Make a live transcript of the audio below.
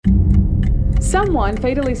Someone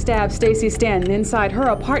fatally stabbed Stacey Stanton inside her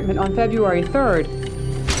apartment on February 3rd.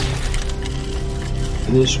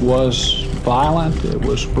 This was violent. It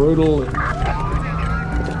was brutal.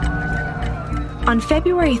 On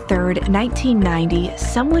February 3rd, 1990,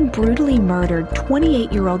 someone brutally murdered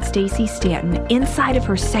 28-year-old Stacey Stanton inside of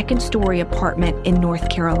her second-story apartment in North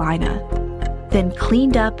Carolina, then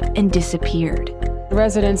cleaned up and disappeared.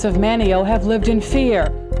 Residents of Manteo have lived in fear.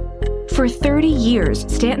 For 30 years,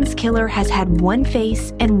 Stanton's killer has had one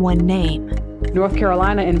face and one name. North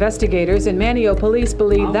Carolina investigators and Manteo police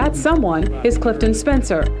believe that someone is Clifton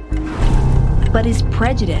Spencer. But his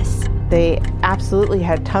prejudice. They absolutely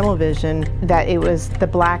had tunnel vision that it was the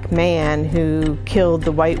black man who killed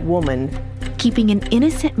the white woman. Keeping an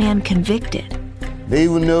innocent man convicted. They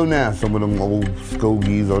even know now, some of them old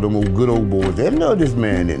Skogies or them old good old boys, they know this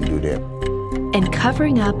man didn't do that. And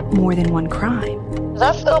covering up more than one crime.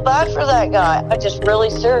 I feel bad for that guy. I just really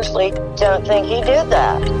seriously don't think he did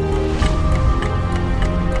that.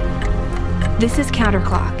 This is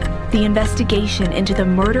Counterclock, the investigation into the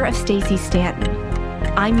murder of Stacey Stanton.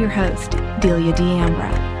 I'm your host, Delia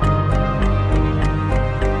D'Ambra.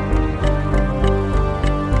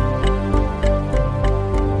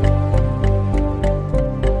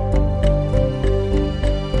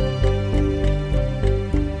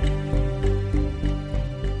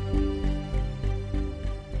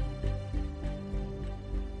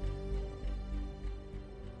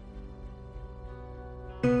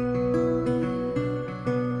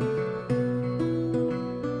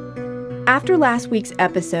 After last week's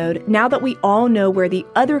episode, now that we all know where the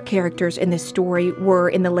other characters in this story were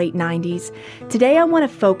in the late 90s, today I want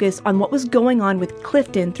to focus on what was going on with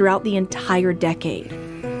Clifton throughout the entire decade.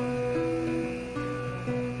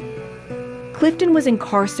 Clifton was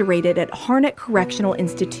incarcerated at Harnett Correctional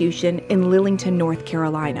Institution in Lillington, North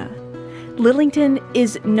Carolina. Lillington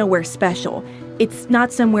is nowhere special. It's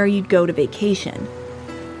not somewhere you'd go to vacation.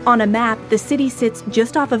 On a map, the city sits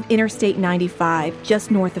just off of Interstate 95, just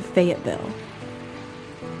north of Fayetteville.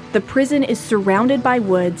 The prison is surrounded by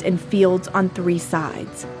woods and fields on three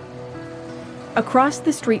sides. Across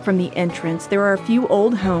the street from the entrance, there are a few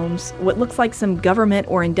old homes, what looks like some government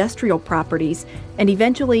or industrial properties, and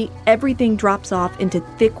eventually everything drops off into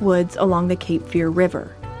thick woods along the Cape Fear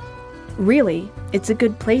River. Really, it's a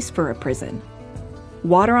good place for a prison.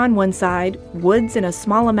 Water on one side, woods and a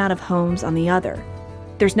small amount of homes on the other.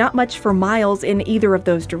 There's not much for miles in either of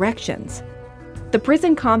those directions. The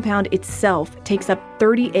prison compound itself takes up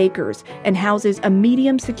 30 acres and houses a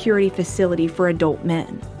medium security facility for adult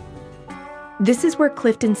men. This is where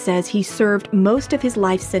Clifton says he served most of his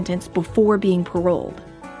life sentence before being paroled.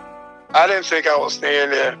 I didn't think I was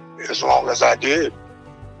staying there as long as I did.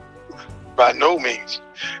 By no means.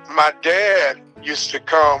 My dad used to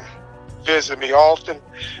come visit me often,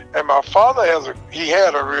 and my father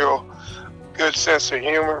had a real good sense of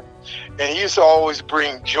humor, and he used to always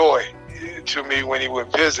bring joy to me when he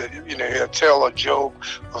would visit. You know, he'll tell a joke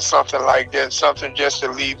or something like that, something just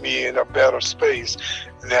to leave me in a better space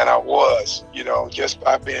than I was, you know, just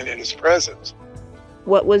by being in his presence.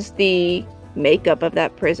 What was the makeup of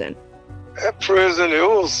that prison? That prison, it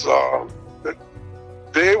was,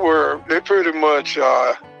 it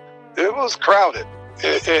was crowded.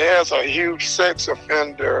 It has a huge sex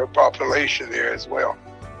offender population there as well,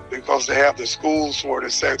 because they have the schools for the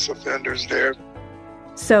sex offenders there.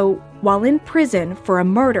 So, while in prison for a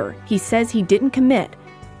murder he says he didn't commit,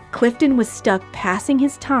 Clifton was stuck passing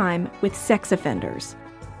his time with sex offenders.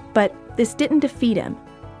 But this didn't defeat him.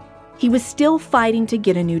 He was still fighting to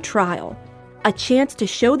get a new trial, a chance to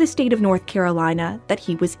show the state of North Carolina that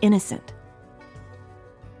he was innocent.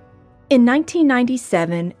 In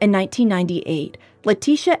 1997 and 1998,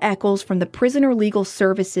 Letitia Eccles from the Prisoner Legal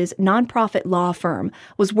Services nonprofit law firm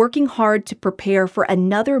was working hard to prepare for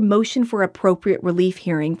another motion for appropriate relief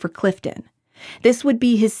hearing for Clifton. This would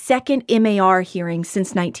be his second MAR hearing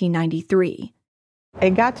since 1993.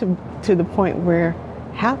 It got to the point where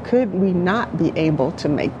how could we not be able to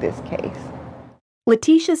make this case?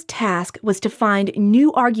 Letitia's task was to find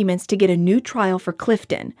new arguments to get a new trial for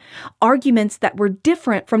Clifton, arguments that were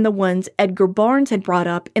different from the ones Edgar Barnes had brought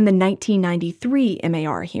up in the 1993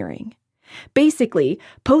 MAR hearing. Basically,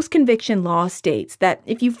 post-conviction law states that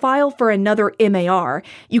if you file for another MAR,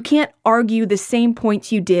 you can't argue the same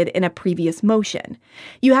points you did in a previous motion.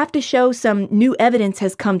 You have to show some new evidence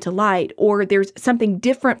has come to light, or there's something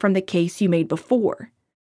different from the case you made before.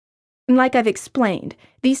 And like I've explained,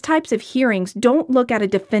 these types of hearings don't look at a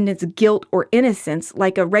defendant's guilt or innocence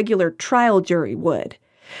like a regular trial jury would.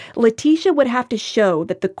 Letitia would have to show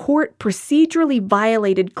that the court procedurally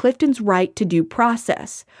violated Clifton's right to due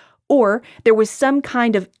process, or there was some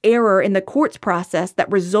kind of error in the court's process that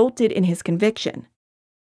resulted in his conviction.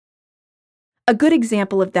 A good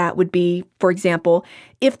example of that would be, for example,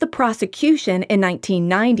 if the prosecution in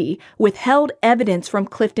 1990 withheld evidence from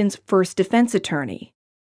Clifton's first defense attorney.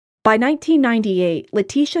 By 1998,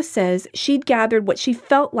 Letitia says she'd gathered what she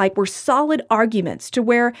felt like were solid arguments to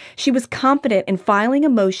where she was confident in filing a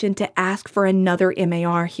motion to ask for another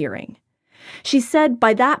MAR hearing. She said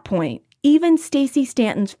by that point, even Stacey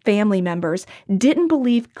Stanton's family members didn't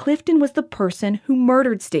believe Clifton was the person who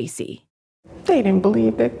murdered Stacey. They didn't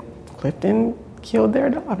believe that Clifton killed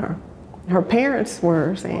their daughter. Her parents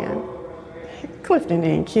were saying, Clifton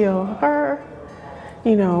didn't kill her.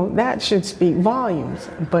 You know, that should speak volumes,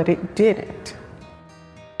 but it didn't.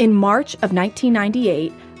 In March of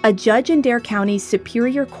 1998, a judge in Dare County's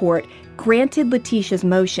Superior Court granted Letitia's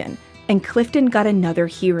motion, and Clifton got another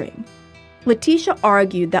hearing. Letitia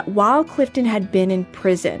argued that while Clifton had been in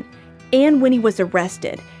prison and when he was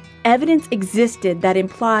arrested, evidence existed that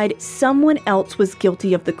implied someone else was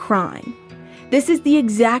guilty of the crime. This is the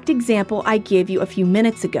exact example I gave you a few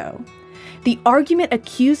minutes ago. The argument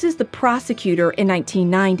accuses the prosecutor in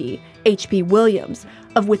 1990, H.P. Williams,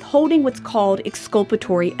 of withholding what's called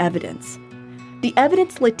exculpatory evidence. The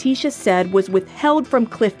evidence Letitia said was withheld from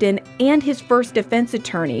Clifton and his first defense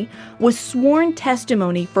attorney was sworn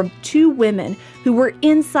testimony from two women who were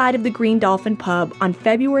inside of the Green Dolphin pub on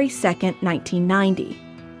February 2nd, 1990.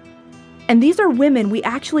 And these are women we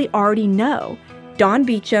actually already know, Dawn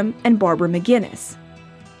Beecham and Barbara McGinnis.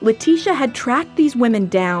 Letitia had tracked these women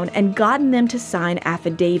down and gotten them to sign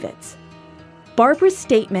affidavits. Barbara's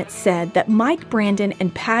statement said that Mike Brandon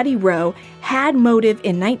and Patty Rowe had motive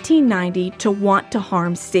in 1990 to want to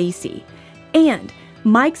harm Stacey, and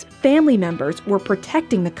Mike's family members were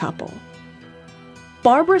protecting the couple.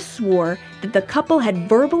 Barbara swore that the couple had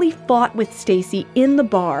verbally fought with Stacey in the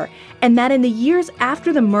bar, and that in the years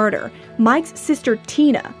after the murder, Mike's sister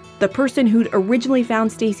Tina, the person who'd originally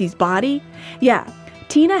found Stacey's body,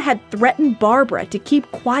 Tina had threatened Barbara to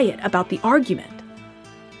keep quiet about the argument.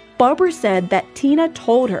 Barbara said that Tina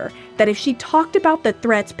told her that if she talked about the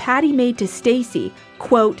threats Patty made to Stacey,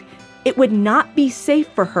 quote, it would not be safe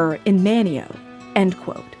for her in Manteo, end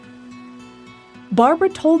quote. Barbara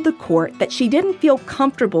told the court that she didn't feel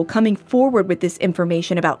comfortable coming forward with this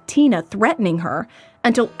information about Tina threatening her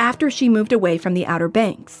until after she moved away from the Outer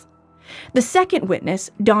Banks. The second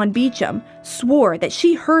witness, Dawn Beecham, swore that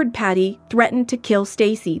she heard Patty threaten to kill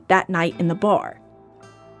Stacey that night in the bar.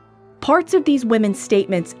 Parts of these women's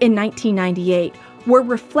statements in 1998 were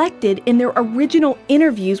reflected in their original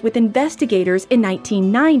interviews with investigators in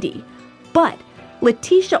 1990, but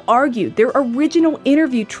Letitia argued their original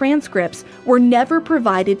interview transcripts were never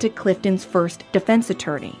provided to Clifton's first defense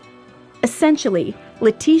attorney. Essentially,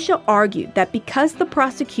 Letitia argued that because the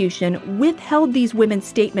prosecution withheld these women's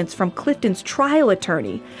statements from Clifton's trial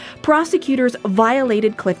attorney, prosecutors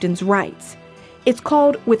violated Clifton's rights. It's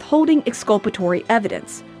called withholding exculpatory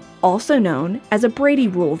evidence, also known as a Brady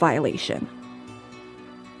Rule violation.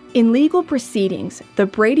 In legal proceedings, the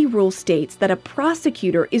Brady Rule states that a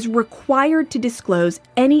prosecutor is required to disclose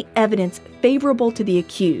any evidence favorable to the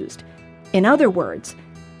accused. In other words,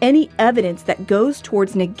 any evidence that goes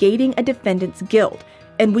towards negating a defendant's guilt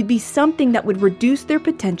and would be something that would reduce their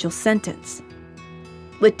potential sentence.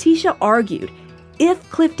 Letitia argued if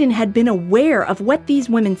Clifton had been aware of what these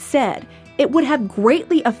women said, it would have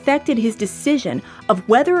greatly affected his decision of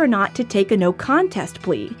whether or not to take a no-contest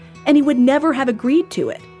plea, and he would never have agreed to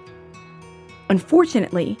it.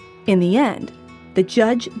 Unfortunately, in the end, the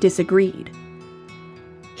judge disagreed.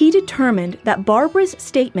 He determined that Barbara's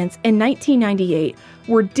statements in 1998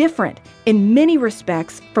 were different in many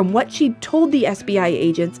respects from what she'd told the SBI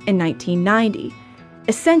agents in 1990.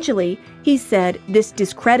 Essentially, he said this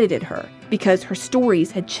discredited her because her stories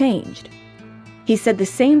had changed. He said the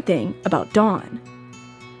same thing about Dawn.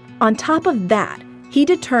 On top of that, he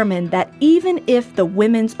determined that even if the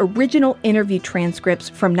women's original interview transcripts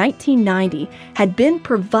from 1990 had been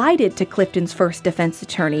provided to Clifton's first defense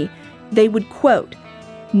attorney, they would, quote,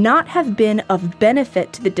 not have been of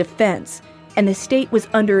benefit to the defense, and the state was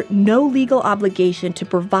under no legal obligation to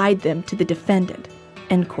provide them to the defendant,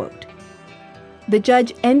 end quote. The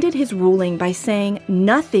judge ended his ruling by saying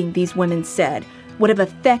nothing these women said would have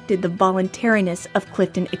affected the voluntariness of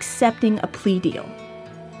Clifton accepting a plea deal.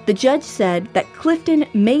 The judge said that Clifton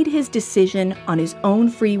made his decision on his own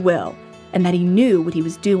free will and that he knew what he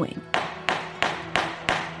was doing.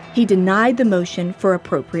 He denied the motion for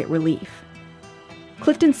appropriate relief.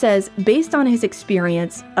 Clifton says, based on his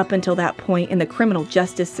experience up until that point in the criminal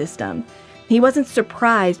justice system, he wasn't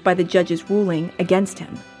surprised by the judge's ruling against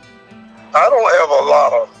him. I don't have a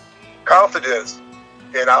lot of confidence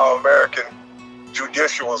in our American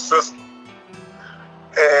judicial system.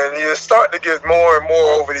 And you start to get more and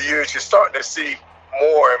more over the years, you're starting to see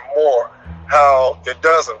more and more how it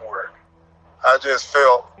doesn't work. I just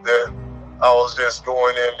felt that I was just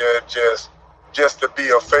going in there just to be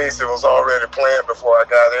a face. It was already planned before I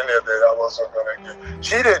got in there that I wasn't going to get.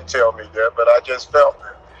 She didn't tell me that, but I just felt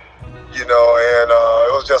it, and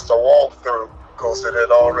it was just a walkthrough because it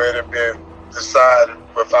had already been decided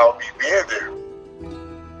without me being there.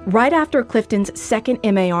 Right after Clifton's second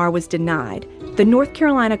MAR was denied, the North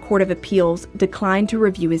Carolina Court of Appeals declined to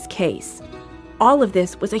review his case. All of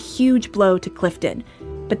this was a huge blow to Clifton,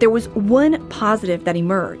 but there was one positive that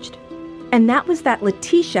emerged, and that was that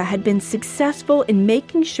Letitia had been successful in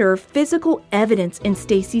making sure physical evidence in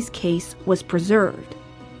Stacy's case was preserved.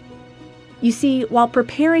 You see, while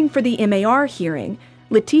preparing for the MAR hearing,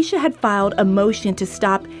 Letitia had filed a motion to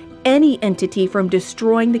stop any entity from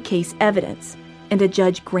destroying the case evidence, and a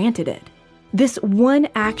judge granted it. This one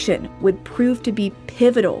action would prove to be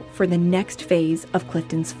pivotal for the next phase of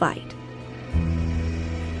Clifton's fight.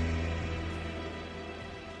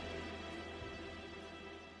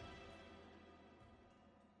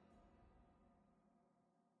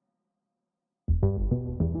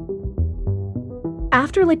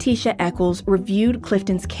 After Letitia Eccles reviewed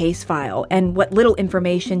Clifton's case file and what little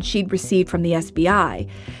information she'd received from the SBI,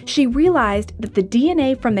 she realized that the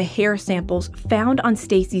DNA from the hair samples found on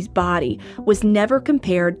Stacy's body was never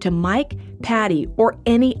compared to Mike, Patty, or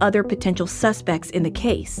any other potential suspects in the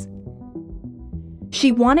case.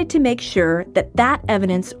 She wanted to make sure that that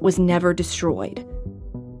evidence was never destroyed.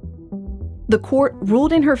 The court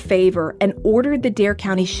ruled in her favor and ordered the Dare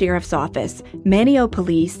County Sheriff's Office, Manteo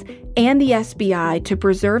Police, and the SBI to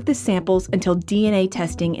preserve the samples until DNA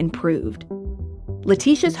testing improved.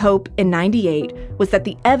 Letitia's hope in '98 was that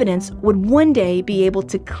the evidence would one day be able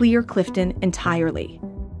to clear Clifton entirely.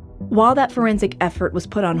 While that forensic effort was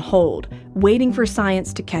put on hold, waiting for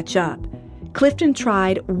science to catch up, Clifton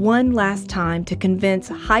tried one last time to convince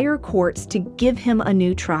higher courts to give him a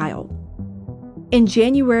new trial. In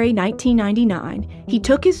January 1999, he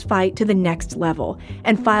took his fight to the next level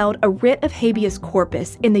and filed a writ of habeas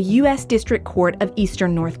corpus in the U.S. District Court of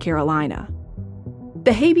Eastern North Carolina.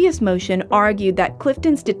 The habeas motion argued that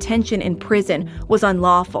Clifton's detention in prison was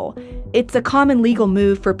unlawful. It's a common legal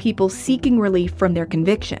move for people seeking relief from their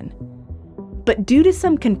conviction. But due to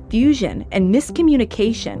some confusion and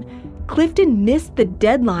miscommunication, Clifton missed the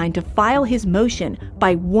deadline to file his motion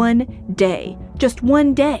by 1 day, just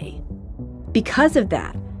 1 day. Because of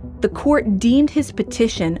that, the court deemed his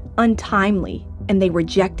petition untimely and they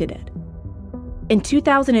rejected it. In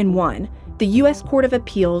 2001, the U.S. Court of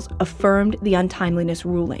Appeals affirmed the untimeliness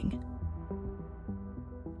ruling.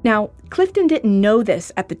 Now, Clifton didn't know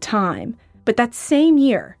this at the time, but that same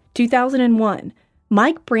year, 2001,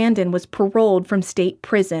 Mike Brandon was paroled from state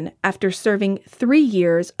prison after serving 3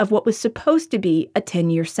 years of what was supposed to be a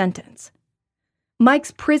 10-year sentence.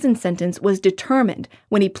 Mike's prison sentence was determined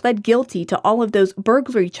when he pled guilty to all of those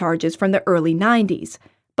burglary charges from the early 90s,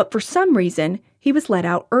 but for some reason, he was let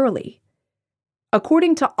out early.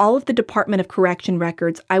 According to all of the Department of Correction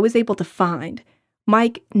records I was able to find,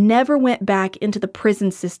 Mike never went back into the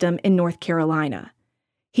prison system in North Carolina.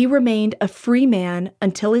 He remained a free man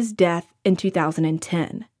until his death in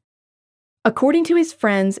 2010. According to his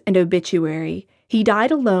friends and obituary, he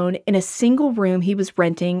died alone in a single room he was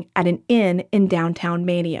renting at an inn in downtown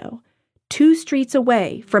Manteo, 2 streets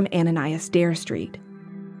away from Ananias Dare Street.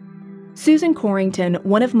 Susan Corrington,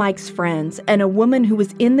 one of Mike's friends and a woman who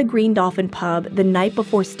was in the Green Dolphin pub the night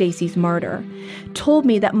before Stacy's murder, told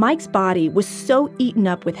me that Mike's body was so eaten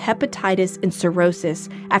up with hepatitis and cirrhosis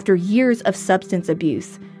after years of substance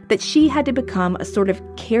abuse that she had to become a sort of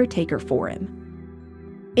caretaker for him.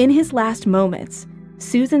 In his last moments,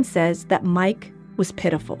 Susan says that Mike was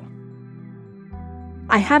pitiful.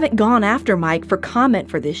 I haven't gone after Mike for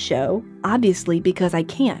comment for this show, obviously because I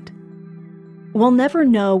can't. We'll never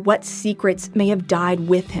know what secrets may have died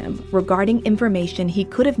with him regarding information he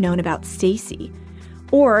could have known about Stacy,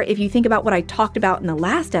 or if you think about what I talked about in the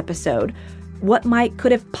last episode, what Mike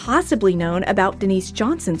could have possibly known about Denise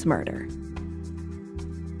Johnson's murder.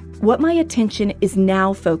 What my attention is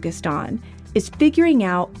now focused on is figuring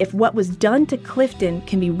out if what was done to Clifton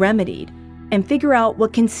can be remedied, and figure out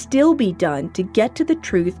what can still be done to get to the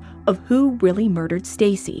truth of who really murdered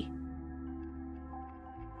Stacy.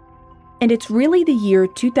 And it's really the year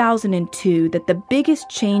 2002 that the biggest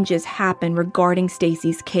changes happen regarding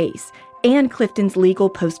Stacy's case and Clifton's legal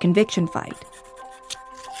post-conviction fight.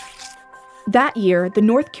 That year, the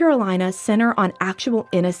North Carolina Center on Actual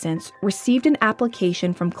Innocence received an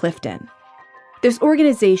application from Clifton. This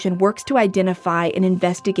organization works to identify and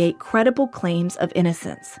investigate credible claims of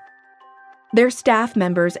innocence. Their staff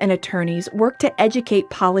members and attorneys work to educate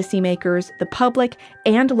policymakers, the public,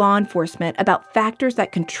 and law enforcement about factors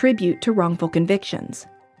that contribute to wrongful convictions.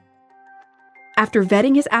 After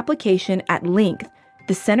vetting his application at length,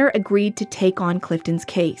 the center agreed to take on Clifton's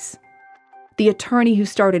case. The attorney who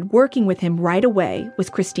started working with him right away was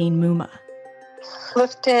Christine Mumma.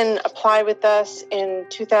 Clifton applied with us in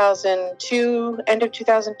 2002, end of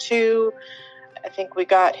 2002. I think we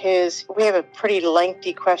have a pretty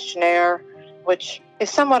lengthy questionnaire, which is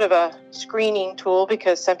somewhat of a screening tool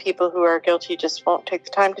because some people who are guilty just won't take the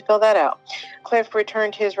time to fill that out. Cliff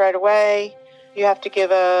returned his right away. You have to give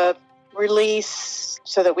a release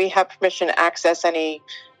so that we have permission to access any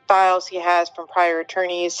files he has from prior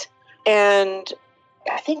attorneys. And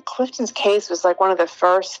I think Clifton's case was like one of the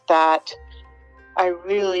first that I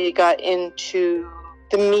really got into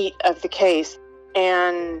the meat of the case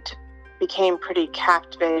and became pretty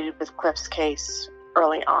captivated with Cliff's case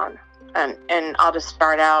early on. And I'll just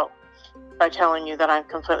start out by telling you that I'm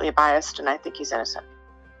completely biased and I think he's innocent.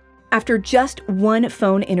 After just one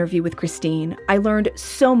phone interview with Christine, I learned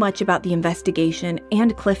so much about the investigation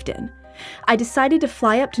and Clifton. I decided to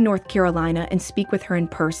fly up to North Carolina and speak with her in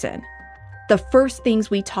person. The first things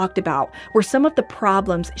we talked about were some of the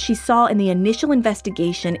problems she saw in the initial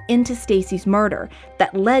investigation into Stacy's murder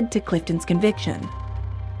that led to Clifton's conviction.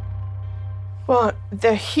 Well,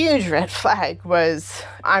 the huge red flag was,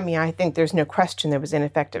 I think there's no question there was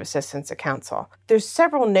ineffective assistance of counsel. There's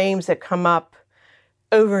several names that come up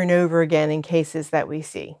over and over again in cases that we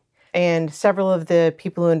see. And several of the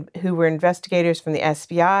people who were investigators from the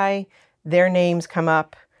SBI, their names come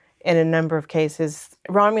up in a number of cases.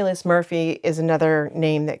 Romulus Murphy is another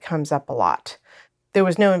name that comes up a lot. There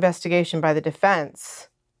was no investigation by the defense.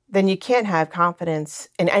 Then you can't have confidence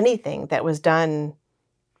in anything that was done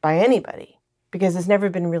by anybody, because it's never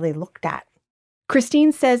been really looked at.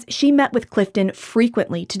 Christine says she met with Clifton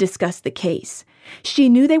frequently to discuss the case. She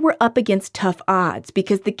knew they were up against tough odds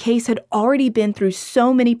because the case had already been through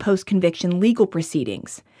so many post-conviction legal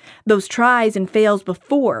proceedings. Those tries and fails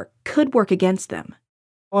before could work against them.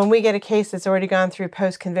 When we get a case that's already gone through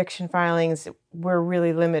post-conviction filings, we're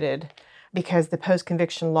really limited because the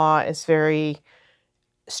post-conviction law is very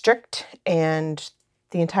strict and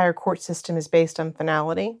the entire court system is based on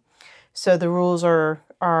finality. So the rules are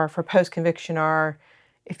for post-conviction are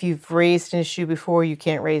if you've raised an issue before, you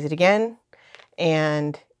can't raise it again.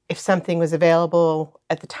 And if something was available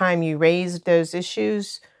at the time you raised those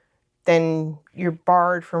issues, then you're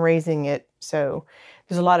barred from raising it. So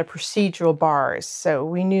there's a lot of procedural bars. So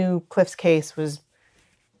we knew Cliff's case was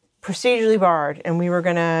procedurally barred, and we were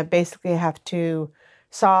going to basically have to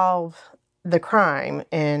solve the crime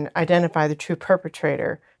and identify the true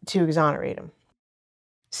perpetrator to exonerate him.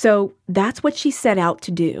 So that's what she set out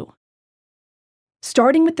to do.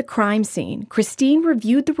 Starting with the crime scene, Christine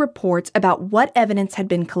reviewed the reports about what evidence had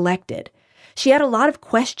been collected. She had a lot of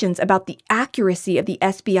questions about the accuracy of the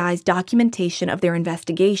SBI's documentation of their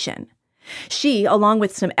investigation. She, along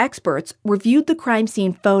with some experts, reviewed the crime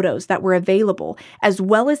scene photos that were available, as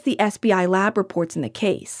well as the SBI lab reports in the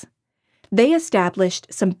case. They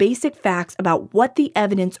established some basic facts about what the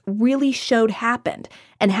evidence really showed happened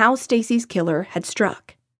and how Stacy's killer had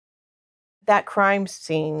struck. That crime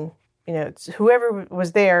scene, whoever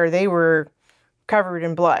was there, they were covered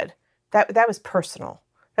in blood. That was personal.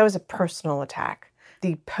 That was a personal attack.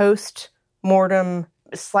 The post-mortem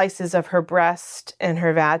slices of her breast and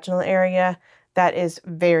her vaginal area, that is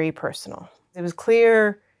very personal. It was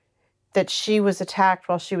clear that she was attacked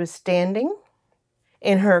while she was standing,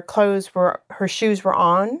 and her shoes were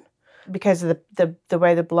on because of the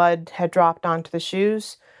way the blood had dropped onto the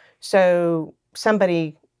shoes. So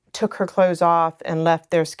somebody took her clothes off and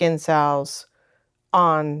left their skin cells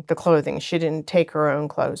on the clothing. She didn't take her own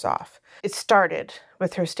clothes off. It started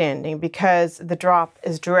with her standing because the drop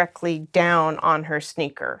is directly down on her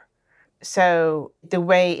sneaker. So the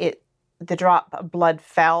way the drop of blood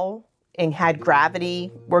fell and had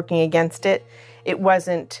gravity working against it, it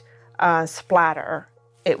wasn't a splatter,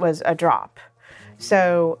 it was a drop.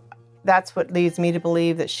 So that's what leads me to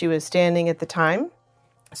believe that she was standing at the time.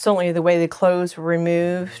 Certainly the way the clothes were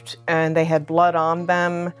removed and they had blood on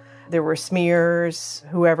them. There were smears.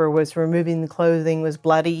 Whoever was removing the clothing was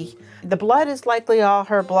bloody. The blood is likely all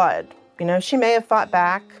her blood. She may have fought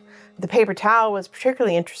back. The paper towel was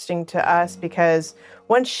particularly interesting to us because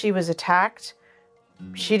once she was attacked,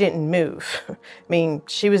 she didn't move.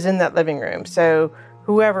 She was in that living room. So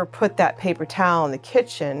whoever put that paper towel in the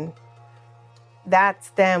kitchen,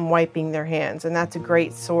 that's them wiping their hands. And that's a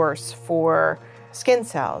great source for skin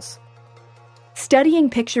cells. Studying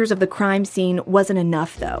pictures of the crime scene wasn't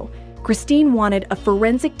enough, though. Christine wanted a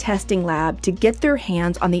forensic testing lab to get their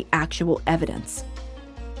hands on the actual evidence.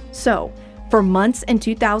 So, for months in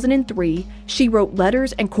 2003, she wrote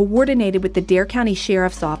letters and coordinated with the Dare County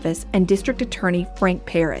Sheriff's Office and District Attorney Frank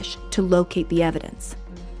Parrish to locate the evidence.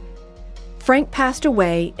 Frank passed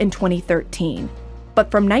away in 2013, but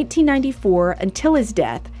from 1994 until his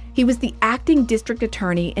death, he was the acting district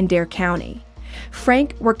attorney in Dare County.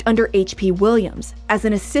 Frank worked under H.P. Williams as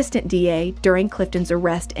an assistant DA during Clifton's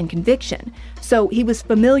arrest and conviction, so he was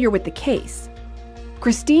familiar with the case.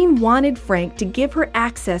 Christine wanted Frank to give her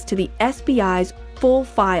access to the SBI's full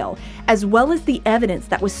file, as well as the evidence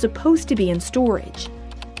that was supposed to be in storage.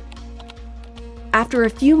 After a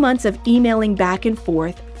few months of emailing back and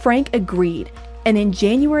forth, Frank agreed, and in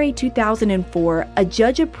January 2004, a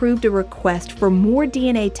judge approved a request for more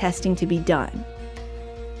DNA testing to be done.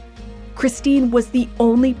 Christine was the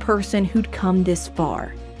only person who'd come this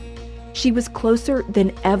far. She was closer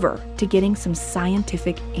than ever to getting some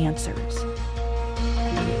scientific answers.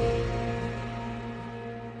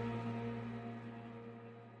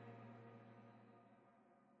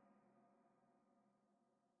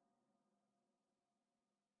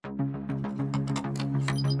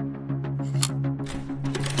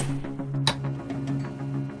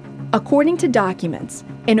 According to documents,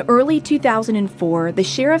 in early 2004, the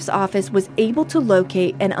sheriff's office was able to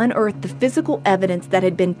locate and unearth the physical evidence that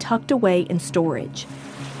had been tucked away in storage.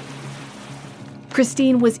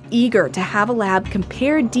 Christine was eager to have a lab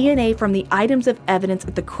compare DNA from the items of evidence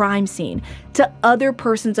at the crime scene to other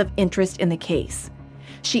persons of interest in the case.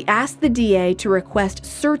 She asked the DA to request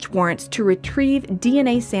search warrants to retrieve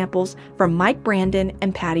DNA samples from Mike Brandon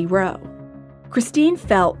and Patty Rowe. Christine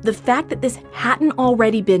felt the fact that this hadn't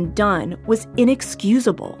already been done was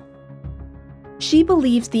inexcusable. She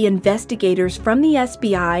believes the investigators from the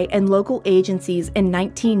SBI and local agencies in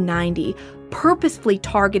 1990 purposefully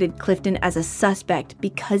targeted Clifton as a suspect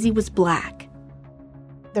because he was Black.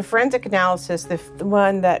 The forensic analysis, the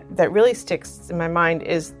one that really sticks in my mind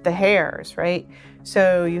is the hairs, right?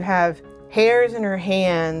 So you have hairs in her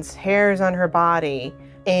hands, hairs on her body,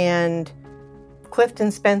 and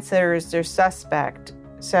Clifton Spencer is their suspect,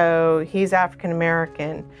 so he's African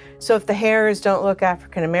American. So if the hairs don't look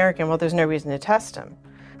African American, well, there's no reason to test them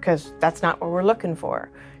because that's not what we're looking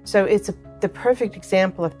for. So it's the perfect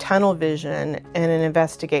example of tunnel vision in an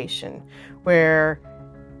investigation, where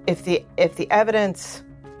if the evidence,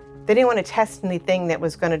 they didn't want to test anything that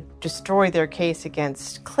was going to destroy their case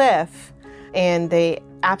against Cliff, and they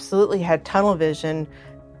absolutely had tunnel vision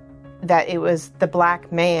that it was the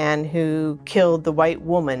Black man who killed the white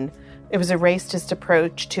woman. It was a racist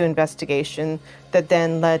approach to investigation that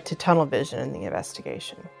then led to tunnel vision in the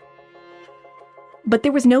investigation. But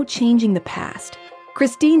there was no changing the past.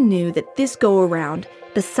 Christine knew that this go-around,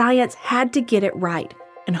 the science had to get it right,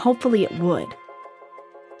 and hopefully it would.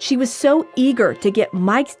 She was so eager to get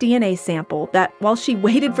Mike's DNA sample that while she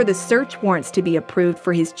waited for the search warrants to be approved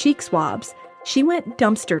for his cheek swabs, she went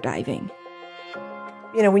dumpster diving.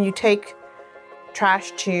 You know, when you take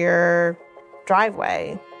trash to your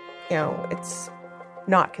driveway, you know, it's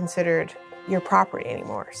not considered your property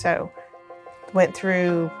anymore. So went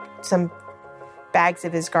through some bags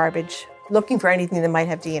of his garbage looking for anything that might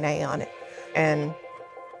have DNA on it. And,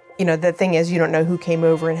 you know, the thing is, you don't know who came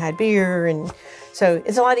over and had beer. And so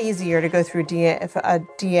it's a lot easier to go through a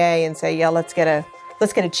DA and say, yeah, let's get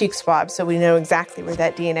a cheek swab so we know exactly where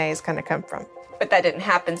that DNA is going to come from. But that didn't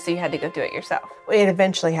happen, so you had to go do it yourself. It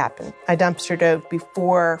eventually happened. I dumpster dove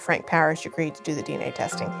before Frank Parrish agreed to do the DNA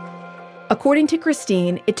testing. According to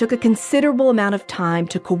Christine, it took a considerable amount of time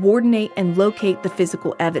to coordinate and locate the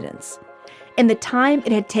physical evidence. And the time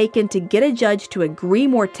it had taken to get a judge to agree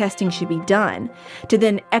more testing should be done, to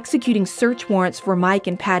then executing search warrants for Mike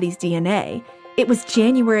and Patty's DNA, it was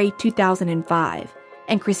January 2005,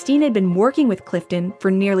 and Christine had been working with Clifton for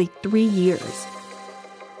nearly 3 years.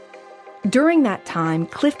 During that time,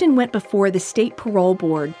 Clifton went before the state parole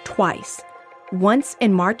board twice, once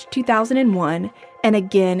in March 2001 and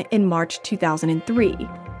again in March 2003.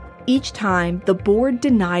 Each time, the board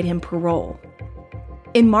denied him parole.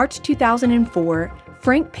 In March 2004,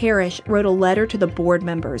 Frank Parrish wrote a letter to the board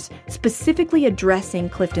members specifically addressing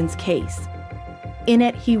Clifton's case. In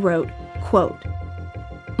it, he wrote, quote,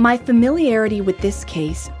 "My familiarity with this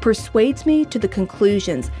case persuades me to the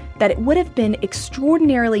conclusions that it would have been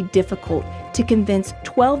extraordinarily difficult to convince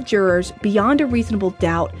 12 jurors beyond a reasonable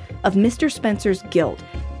doubt of Mr. Spencer's guilt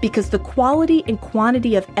because the quality and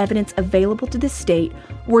quantity of evidence available to the state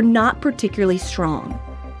were not particularly strong.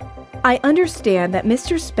 I understand that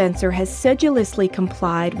Mr. Spencer has sedulously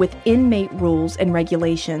complied with inmate rules and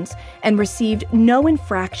regulations and received no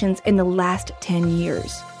infractions in the last 10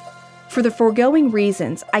 years. For the foregoing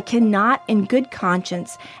reasons, I cannot in good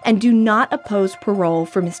conscience and do not oppose parole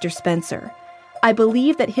for Mr. Spencer. I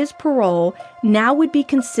believe that his parole now would be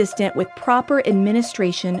consistent with proper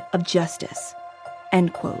administration of justice."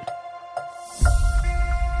 End quote.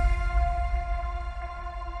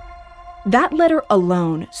 That letter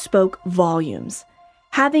alone spoke volumes.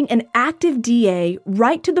 Having an active DA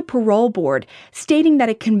write to the parole board stating that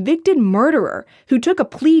a convicted murderer who took a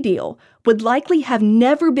plea deal would likely have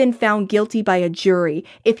never been found guilty by a jury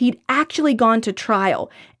if he'd actually gone to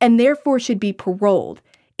trial and therefore should be paroled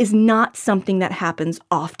is not something that happens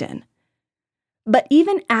often. But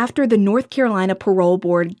even after the North Carolina Parole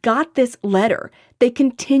Board got this letter, they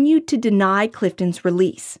continued to deny Clifton's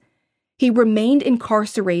release. He remained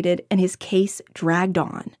incarcerated and his case dragged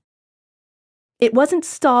on. It wasn't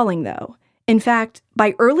stalling, though. In fact,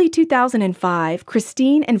 by early 2005,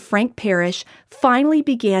 Christine and Frank Parrish finally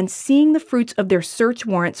began seeing the fruits of their search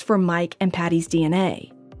warrants for Mike and Patty's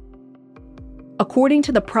DNA. According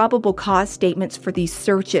to the probable cause statements for these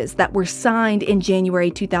searches that were signed in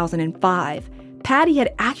January 2005, Patty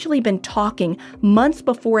had actually been talking months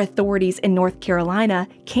before authorities in North Carolina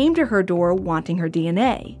came to her door wanting her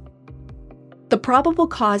DNA. The probable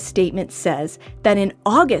cause statement says that in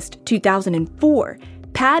August 2004,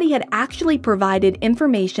 Patty had actually provided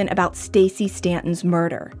information about Stacey Stanton's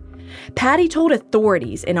murder. Patty told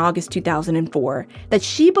authorities in August 2004 that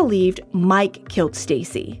she believed Mike killed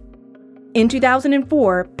Stacey. In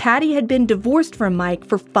 2004, Patty had been divorced from Mike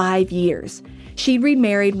for 5 years. She'd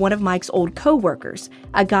remarried one of Mike's old co-workers,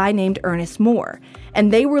 a guy named Ernest Moore,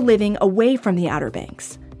 and they were living away from the Outer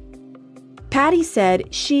Banks. Patty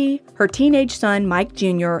said she, her teenage son Mike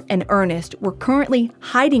Jr., and Ernest were currently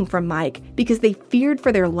hiding from Mike because they feared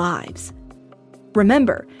for their lives.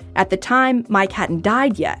 Remember, at the time, Mike hadn't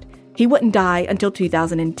died yet. He wouldn't die until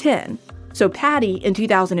 2010. So Patty, in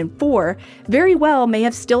 2004, very well may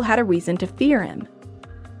have still had a reason to fear him.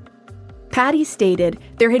 Patty stated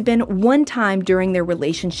there had been one time during their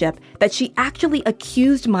relationship that she actually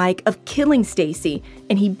accused Mike of killing Stacey,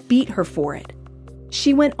 and he beat her for it.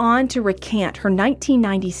 She went on to recant her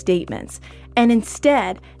 1990 statements, and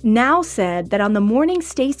instead now said that on the morning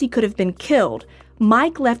Stacey could have been killed,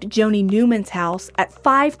 Mike left Joni Newman's house at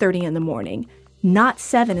 5:30 in the morning, not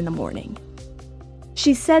 7 in the morning.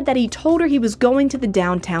 She said that he told her he was going to the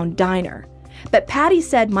downtown diner, but Patty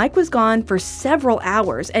said Mike was gone for several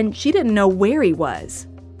hours and she didn't know where he was.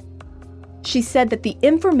 She said that the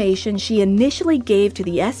information she initially gave to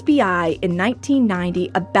the SBI in 1990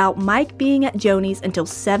 about Mike being at Joni's until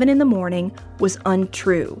 7 in the morning was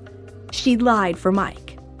untrue. She lied for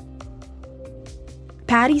Mike.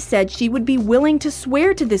 Patty said she would be willing to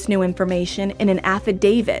swear to this new information in an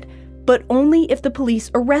affidavit, but only if the police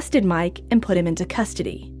arrested Mike and put him into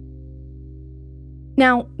custody.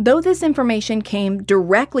 Now, though this information came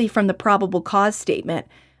directly from the probable cause statement,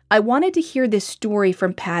 I wanted to hear this story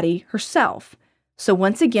from Patty herself, so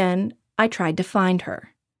once again, I tried to find her.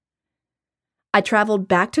 I traveled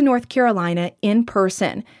back to North Carolina in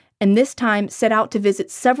person, and this time set out to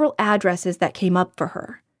visit several addresses that came up for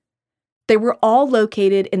her. They were all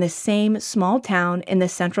located in the same small town in the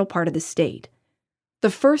central part of the state. The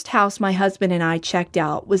first house my husband and I checked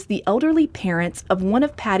out was the elderly parents of one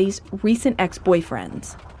of Patty's recent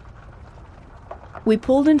ex-boyfriends. We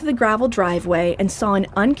pulled into the gravel driveway and saw an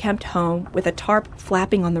unkempt home with a tarp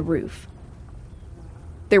flapping on the roof.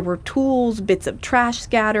 There were tools, bits of trash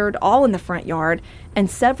scattered, all in the front yard, and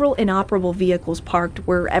several inoperable vehicles parked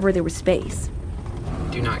wherever there was space.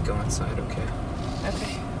 Do not go inside, okay?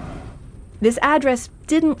 Okay. This address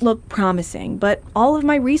didn't look promising, but all of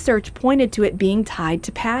my research pointed to it being tied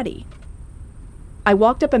to Patty. I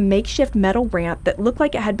walked up a makeshift metal ramp that looked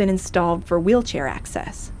like it had been installed for wheelchair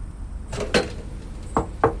access.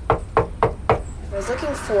 I was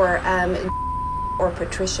looking for or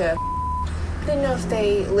Patricia. I didn't know if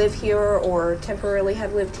they live here or temporarily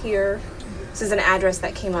have lived here. This is an address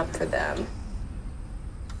that came up for them.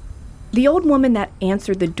 The old woman that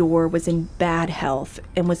answered the door was in bad health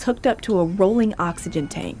and was hooked up to a rolling oxygen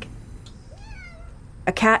tank.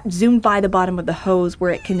 A cat zoomed by the bottom of the hose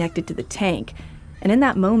where it connected to the tank, and in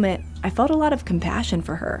that moment, I felt a lot of compassion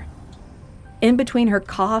for her. In between her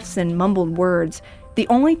coughs and mumbled words, the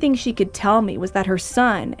only thing she could tell me was that her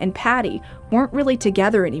son and Patty weren't really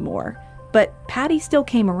together anymore, but Patty still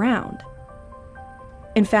came around.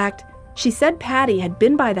 In fact, she said Patty had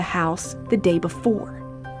been by the house the day before.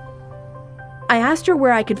 I asked her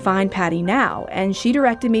where I could find Patty now, and she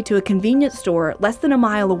directed me to a convenience store less than a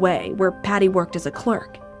mile away where Patty worked as a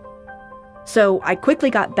clerk. So I quickly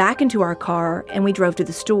got back into our car and we drove to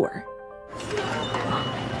the store.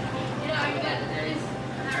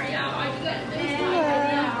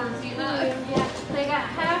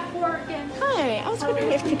 Hi, I was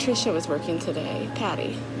wondering if Patricia was working today.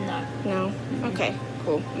 Patty? No? Okay,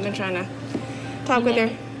 cool. I've been trying to talk with her.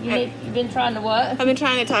 You've been trying to what? I've been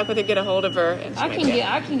trying to talk with her, get a hold of her. And I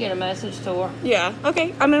can get a message to her. Yeah,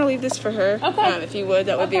 okay. I'm going to leave this for her. Okay. If you would,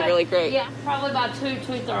 that would be really great. Yeah, probably by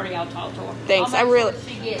 2:30 I'll talk to her. Thanks. I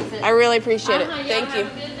really appreciate it. Thank you.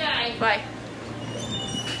 Have a good day. Bye.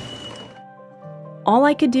 All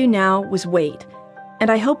I could do now was wait. And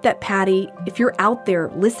I hope that, Patty, if you're out there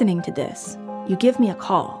listening to this, you give me a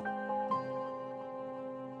call.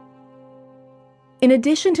 In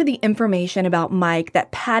addition to the information about Mike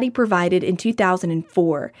that Patty provided in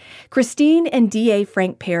 2004, Christine and DA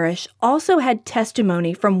Frank Parrish also had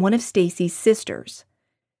testimony from one of Stacy's sisters.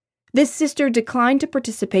 This sister declined to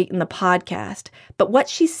participate in the podcast, but what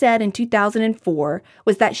she said in 2004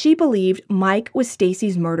 was that she believed Mike was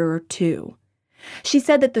Stacy's murderer too. She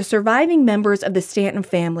said that the surviving members of the Stanton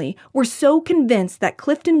family were so convinced that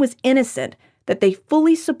Clifton was innocent that they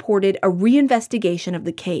fully supported a reinvestigation of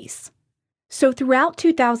the case. So throughout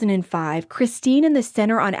 2005, Christine and the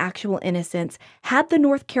Center on Actual Innocence had the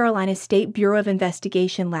North Carolina State Bureau of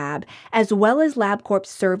Investigation lab, as well as LabCorp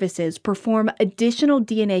services, perform additional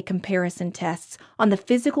DNA comparison tests on the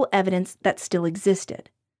physical evidence that still existed.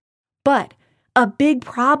 But a big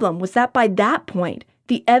problem was that by that point,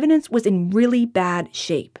 the evidence was in really bad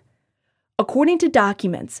shape. According to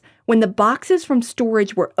documents, when the boxes from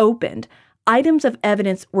storage were opened, items of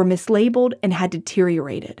evidence were mislabeled and had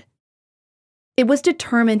deteriorated. It was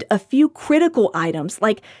determined a few critical items,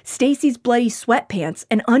 like Stacy's bloody sweatpants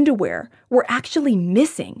and underwear, were actually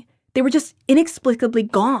missing. They were just inexplicably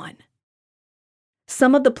gone.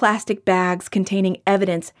 Some of the plastic bags containing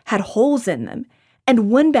evidence had holes in them, and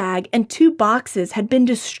one bag and 2 boxes had been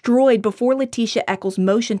destroyed before Letitia Eccles'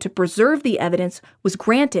 motion to preserve the evidence was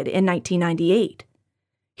granted in 1998.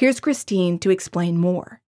 Here's Christine to explain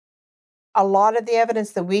more. A lot of the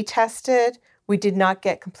evidence that we tested, we did not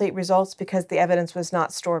get complete results because the evidence was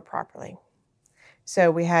not stored properly. So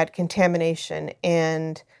we had contamination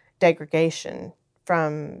and degradation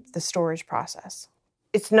from the storage process.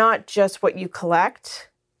 It's not just what you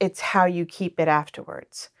collect, it's how you keep it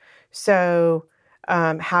afterwards. So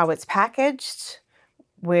how it's packaged,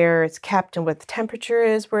 where it's kept and what the temperature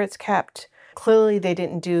is where it's kept. Clearly, they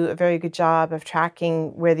didn't do a very good job of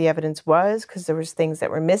tracking where the evidence was because there was things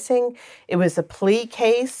that were missing. It was a plea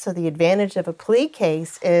case, so the advantage of a plea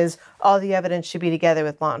case is all the evidence should be together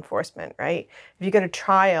with law enforcement, right? If you go to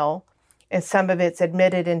trial and some of it's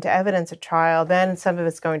admitted into evidence at trial, then some of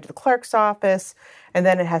it's going to the clerk's office, and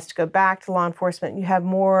then it has to go back to law enforcement. You have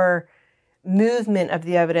more movement of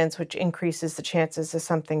the evidence, which increases the chances of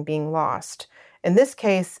something being lost. In this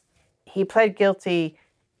case, he pled guilty.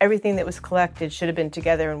 Everything that was collected should have been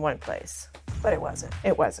together in one place, but it wasn't.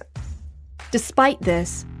 It wasn't. Despite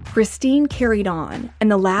this, Christine carried on, and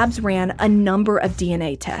the labs ran a number of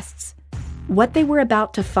DNA tests. What they were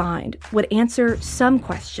about to find would answer some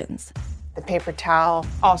questions. The paper towel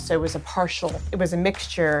also was it was a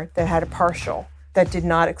mixture that had a partial that did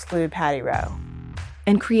not exclude Patty Rowe.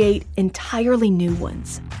 And create entirely new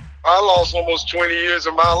ones. I lost almost 20 years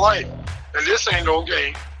of my life, and this ain't no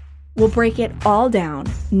game. We'll break it all down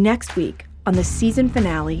next week on the season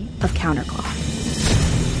finale of Counterclock.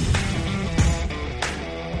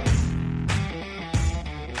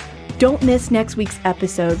 Don't miss next week's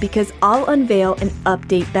episode because I'll unveil an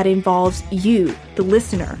update that involves you, the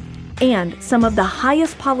listener, and some of the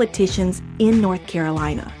highest politicians in North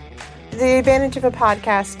Carolina. The advantage of a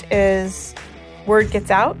podcast is word gets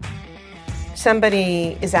out.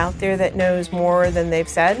 Somebody is out there that knows more than they've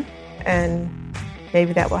said, and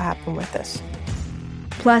maybe that will happen with this.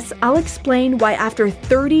 Plus, I'll explain why after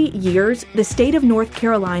 30 years, the state of North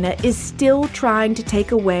Carolina is still trying to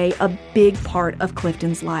take away a big part of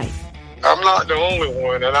Clifton's life. I'm not the only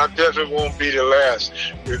one, and I definitely won't be the last,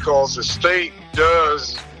 because the state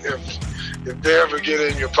does, if they ever get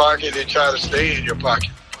in your pocket, they try to stay in your pocket.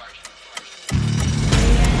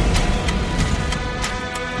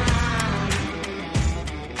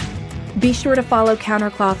 Be sure to follow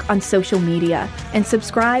Counterclock on social media and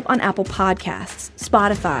subscribe on Apple Podcasts,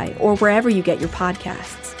 Spotify, or wherever you get your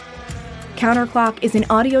podcasts. Counterclock is an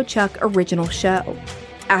AudioChuck original show.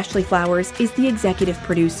 Ashley Flowers is the executive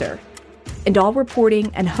producer. And all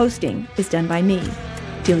reporting and hosting is done by me,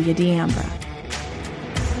 Delia D'Ambra.